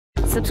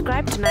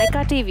Subscribe to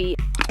Nykaa TV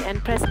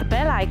and press the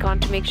bell icon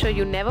to make sure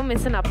you never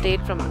miss an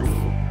update from us.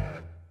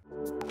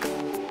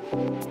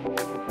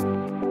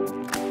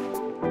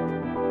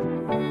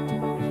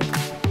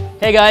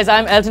 Hey guys,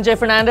 I'm Elton J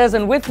Fernandez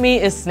and with me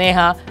is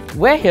Sneha.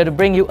 We're here to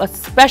bring you a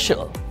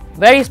special,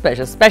 very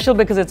special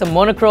because it's a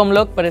monochrome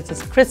look, but it's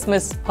a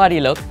Christmas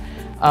party look.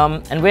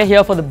 And we're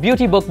here for the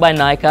beauty book by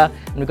Nykaa,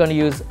 and we're going to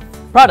use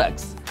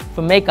products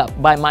for makeup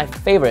by my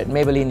favorite,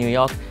 Maybelline New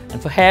York, and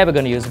for hair we're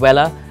going to use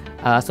Wella.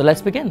 So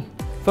let's begin.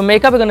 For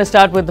makeup we're going to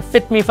start with the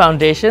Fit Me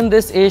foundation.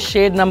 This is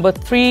shade number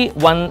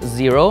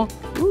 310.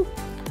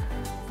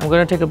 I'm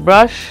going to take a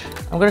brush.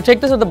 I'm going to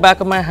take this at the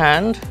back of my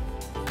hand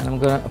and I'm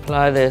going to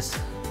apply this.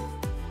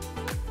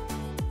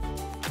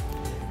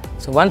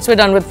 So once we're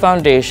done with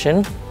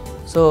foundation,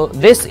 so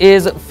this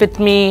is Fit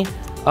Me.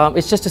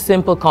 It's just a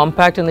simple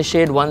compact in the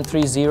shade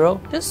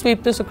 130. Just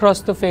sweep this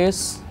across the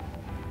face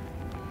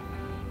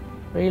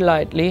very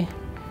lightly.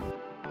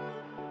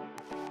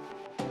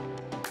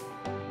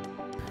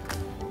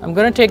 I'm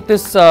going to take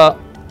this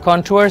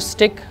contour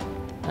stick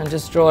and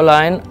just draw a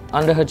line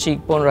under her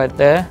cheekbone right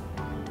there,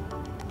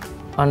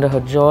 under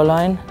her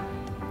jawline,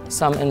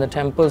 some in the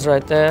temples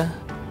right there,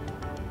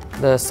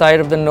 the side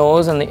of the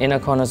nose and the inner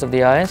corners of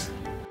the eyes.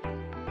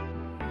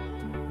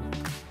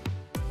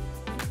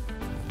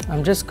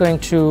 I'm just going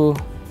to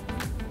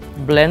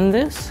blend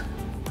this.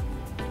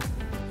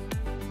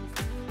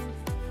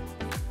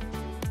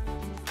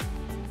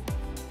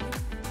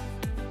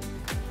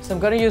 So I'm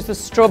going to use the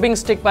strobing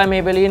stick by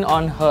Maybelline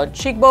on her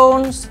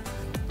cheekbones,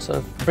 sort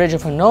of bridge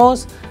of her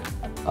nose,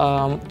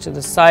 to the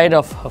side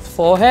of her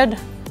forehead,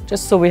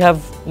 just so we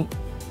have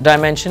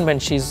dimension when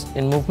she's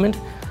in movement.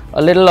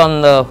 A little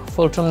on the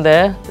fulcrum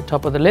there, the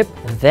top of the lip.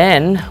 And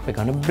then we're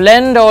going to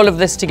blend all of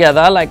this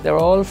together like they're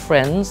all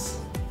friends.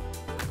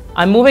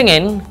 I'm moving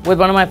in with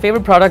one of my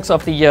favorite products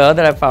of the year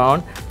that I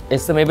found.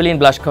 It's the Maybelline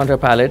Blush Contour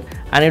Palette,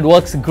 and it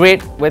works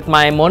great with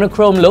my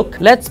monochrome look.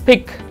 Let's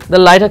pick the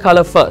lighter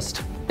color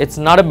first. It's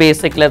not a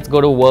basic let's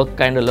go to work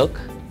kind of look.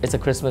 It's a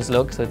Christmas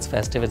look, so it's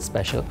festive, it's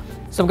special.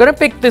 So I'm going to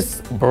pick this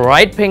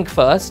bright pink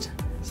first.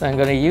 So I'm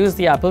going to use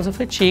the apples of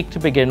her cheek to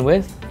begin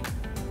with,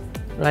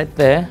 right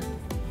there.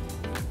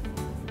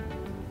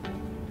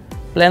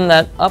 Blend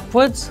that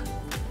upwards.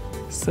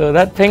 So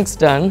that pink's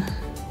done.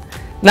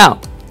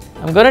 Now,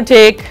 I'm going to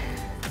take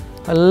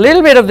a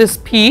little bit of this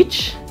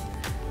peach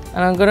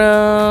and I'm going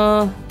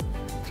to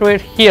throw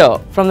it here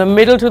from the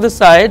middle to the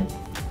side.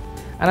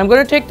 And I'm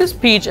going to take this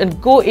peach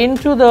and go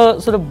into the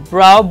sort of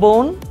brow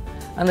bone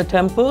and the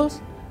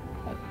temples,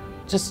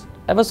 just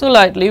ever so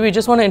lightly. We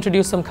just want to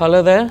introduce some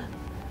color there.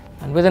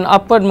 And with an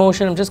upward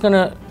motion, I'm just going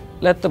to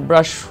let the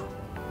brush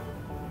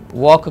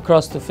walk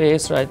across the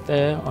face right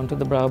there onto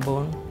the brow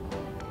bone.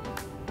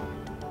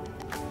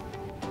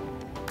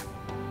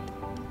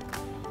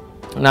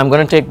 Now I'm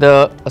going to take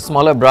a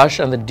smaller brush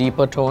and the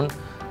deeper tone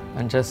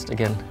and just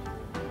again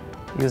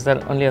use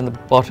that only on the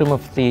bottom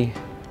of the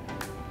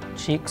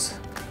cheeks.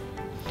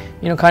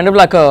 You know, kind of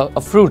like a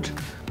fruit,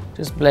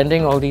 just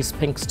blending all these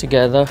pinks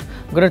together.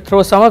 I'm going to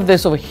throw some of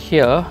this over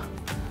here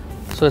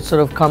so it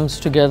sort of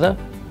comes together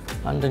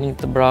underneath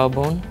the brow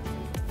bone.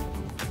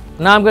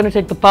 Now I'm going to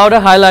take the powder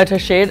highlighter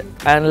shade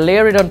and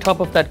layer it on top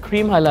of that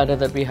cream highlighter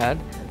that we had,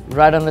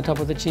 right on the top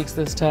of the cheeks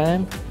this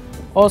time.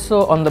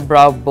 Also on the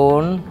brow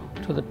bone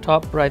to the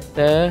top right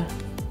there.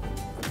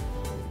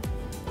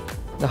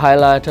 The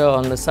highlighter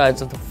on the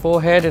sides of the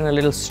forehead in a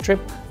little strip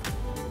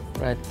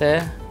right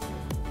there.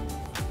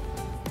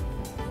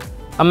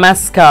 A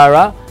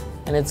mascara,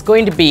 and it's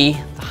going to be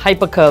the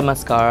Hyper Curl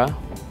Mascara.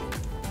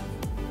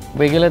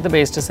 Wiggle at the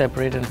base to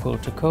separate and pull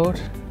to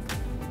coat.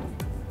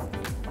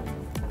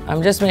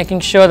 I'm just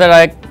making sure that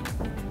I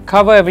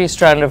cover every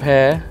strand of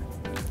hair.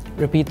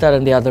 Repeat that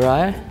in the other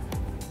eye.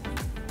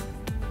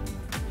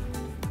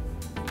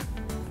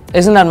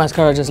 Isn't that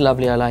mascara just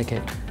lovely? I like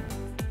it.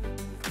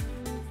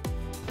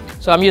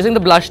 So I'm using the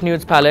Blush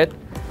Nudes palette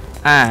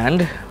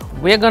and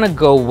we're gonna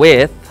go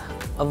with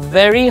a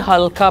very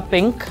halka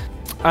pink.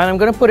 And I'm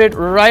going to put it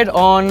right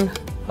on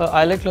her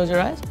eyelid. Close your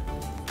eyes.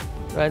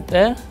 Right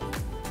there.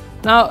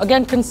 Now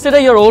again, consider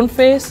your own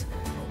face.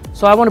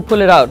 So I want to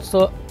pull it out.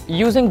 So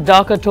using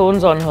darker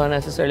tones on her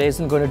necessarily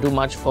isn't going to do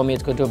much for me.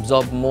 It's going to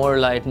absorb more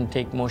light and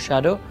take more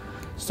shadow.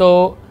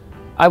 So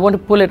I want to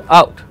pull it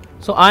out.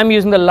 So I'm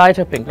using the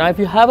lighter pink. Now if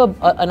you have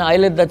an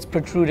eyelid that's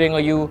protruding or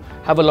you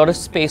have a lot of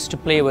space to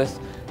play with,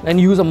 then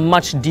use a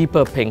much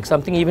deeper pink.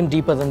 Something even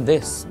deeper than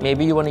this.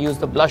 Maybe you want to use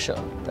the blusher,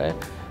 right?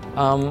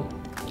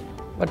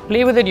 But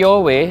play with it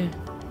your way.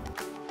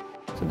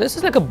 So this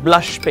is like a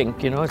blush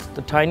pink, you know, it's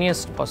the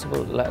tiniest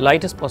possible,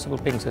 lightest possible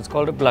pink, so it's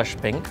called a blush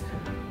pink.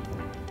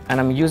 And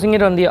I'm using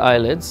it on the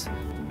eyelids.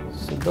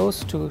 So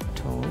those two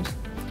tones.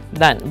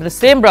 Then, with the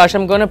same brush,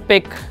 I'm going to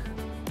pick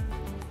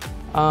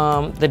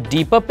the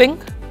deeper pink.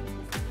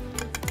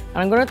 And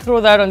I'm going to throw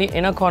that on the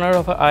inner corner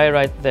of her eye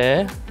right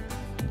there.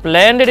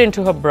 Blend it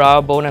into her brow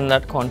bone and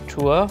that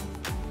contour.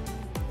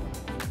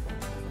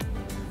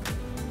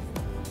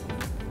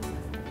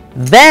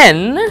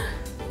 Then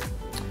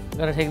I'm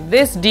going to take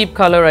this deep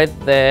color right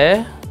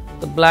there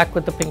the black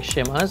with the pink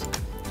shimmers,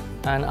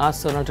 and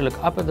ask Sonal to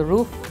look up at the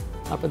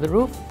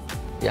roof,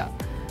 yeah,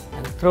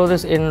 and throw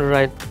this in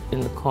right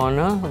in the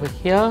corner over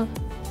here.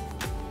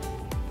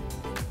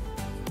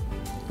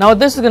 Now what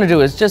this is going to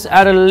do is just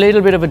add a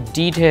little bit of a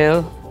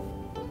detail,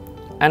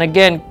 and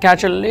again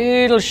catch a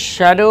little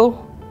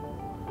shadow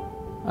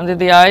under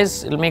the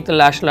eyes. It'll make the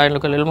lash line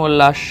look a little more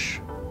lush.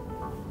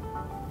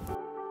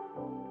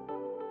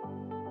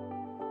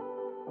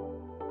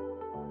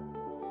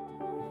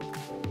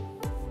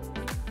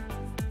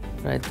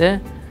 Right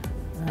there.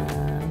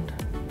 And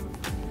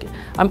okay.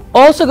 I'm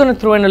also going to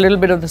throw in a little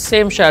bit of the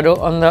same shadow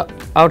on the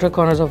outer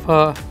corners of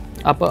her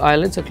upper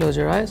eyelids, so close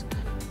your eyes.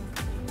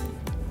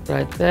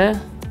 Right there.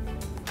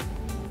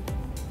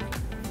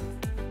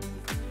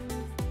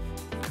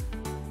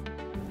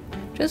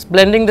 Just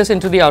blending this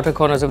into the outer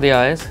corners of the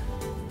eyes,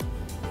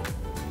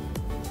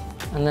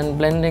 and then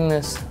blending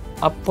this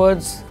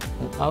upwards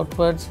and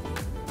outwards,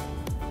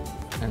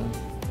 and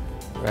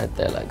right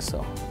there like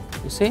so.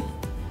 You see?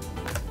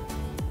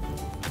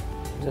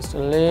 Just a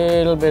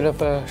little bit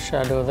of a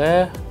shadow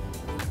there.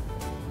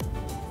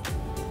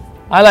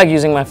 I like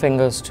using my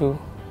fingers too,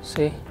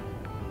 see?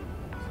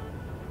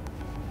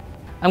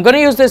 I'm going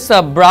to use this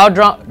brow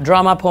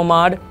drama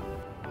pomade.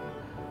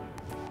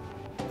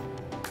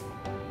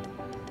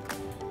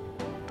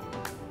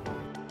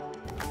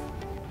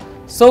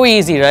 So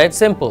easy, right?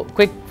 Simple,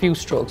 quick few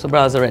strokes, the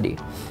brows are ready.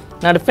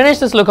 Now to finish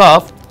this look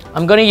off,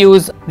 I'm going to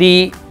use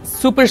the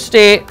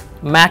Superstay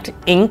Matte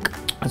Ink.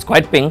 It's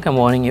quite pink, I'm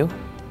warning you.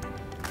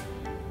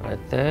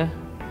 Right there.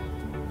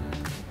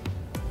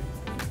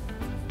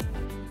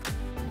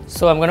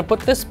 So I'm going to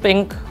put this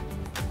pink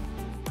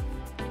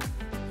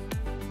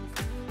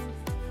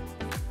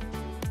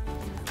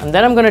and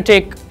then I'm going to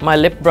take my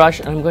lip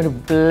brush and I'm going to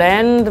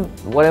blend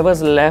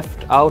whatever's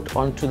left out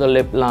onto the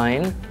lip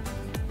line.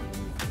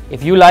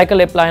 If you like a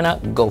lip liner,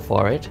 go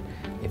for it.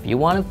 If you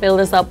want to fill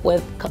this up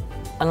with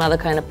another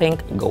kind of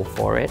pink, go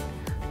for it.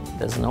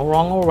 There's no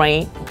wrong or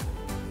right.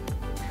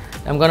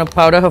 I'm going to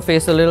powder her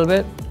face a little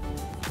bit.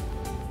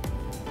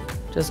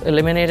 Just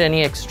eliminate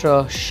any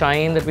extra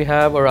shine that we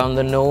have around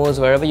the nose,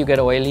 wherever you get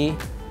oily.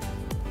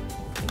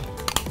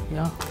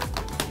 Yeah.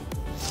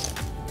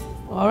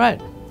 All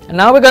right. And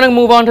now we're going to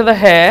move on to the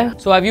hair.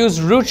 So I've used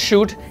Root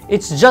Shoot.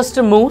 It's just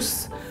a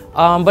mousse,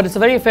 but it's a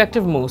very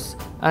effective mousse.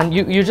 And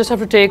you just have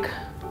to take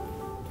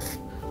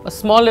a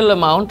small little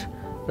amount,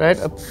 right?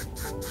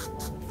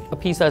 A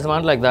pea-sized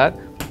amount like that.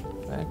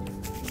 Right?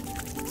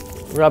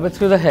 Rub it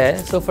through the hair.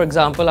 So for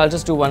example, I'll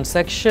just do one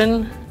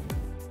section.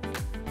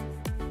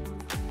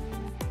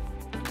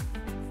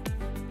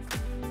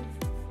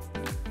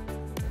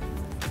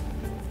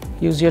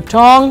 Use your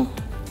tongue.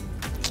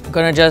 I'm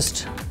gonna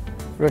just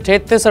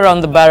rotate this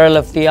around the barrel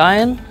of the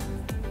iron.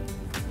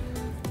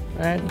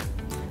 Right.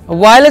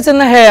 While it's in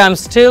the hair, I'm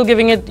still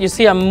giving it, you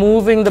see, I'm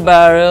moving the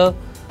barrel.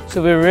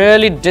 So we're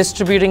really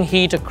distributing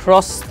heat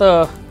across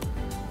the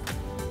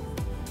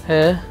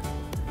hair.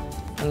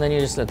 And then you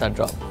just let that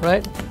drop,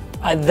 right?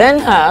 I then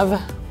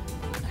have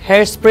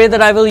hairspray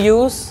that I will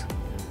use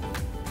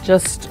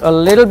just a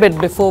little bit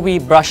before we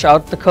brush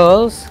out the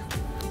curls.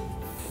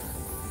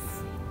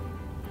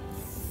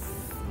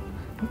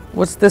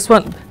 What's this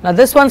one? Now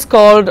this one's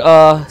called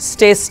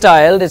Stay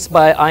Styled. It's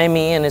by IME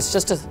and it's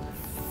just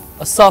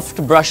a soft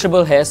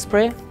brushable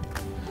hairspray.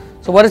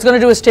 So what it's going to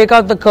do is take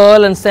out the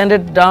curl and send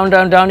it down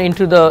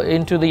into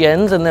the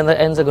ends, and then the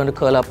ends are going to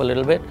curl up a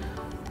little bit.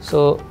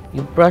 So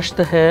you brush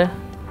the hair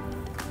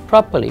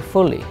properly,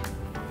 fully,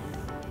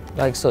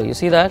 like so. You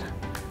see that?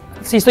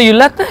 See, so you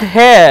let the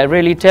hair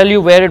really tell you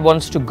where it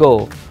wants to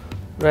go,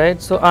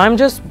 right? So I'm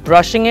just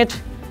brushing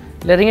it,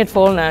 letting it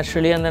fall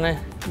naturally, and then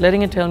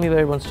letting it tell me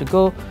where it wants to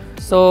go.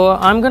 So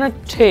I'm going to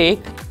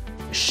take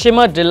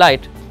Shimmer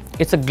Delight.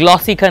 It's a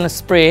glossy kind of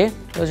spray.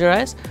 Close your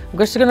eyes. I'm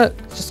just going to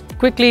just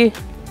quickly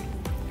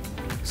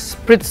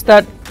spritz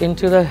that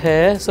into the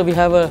hair so we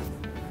have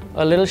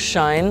a little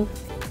shine.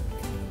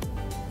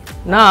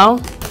 Now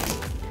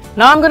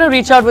I'm going to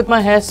reach out with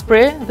my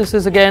hairspray. This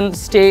is again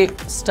Stay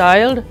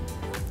Styled,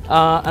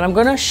 and I'm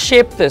going to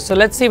shape this. So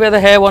let's see where the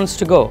hair wants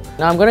to go.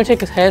 Now I'm going to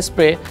take a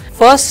hairspray.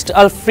 First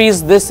I'll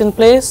freeze this in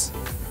place,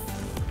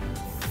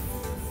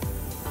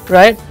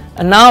 right?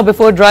 And now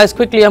before it dries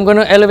quickly, I'm going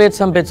to elevate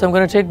some bits. So I'm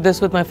going to take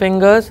this with my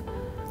fingers,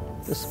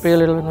 just spray a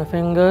little with my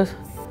fingers.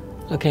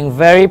 Looking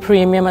very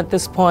premium at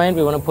this point.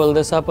 We want to pull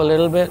this up a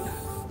little bit.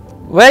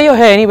 Wear your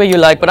hair anywhere you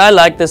like, but I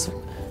like this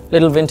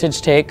little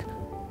vintage take.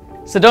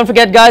 So don't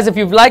forget guys, if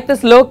you've liked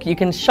this look, you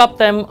can shop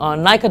them on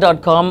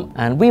Nykaa.com,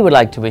 and we would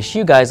like to wish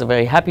you guys a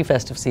very happy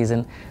festive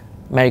season.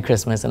 Merry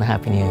Christmas and a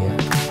Happy New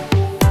Year.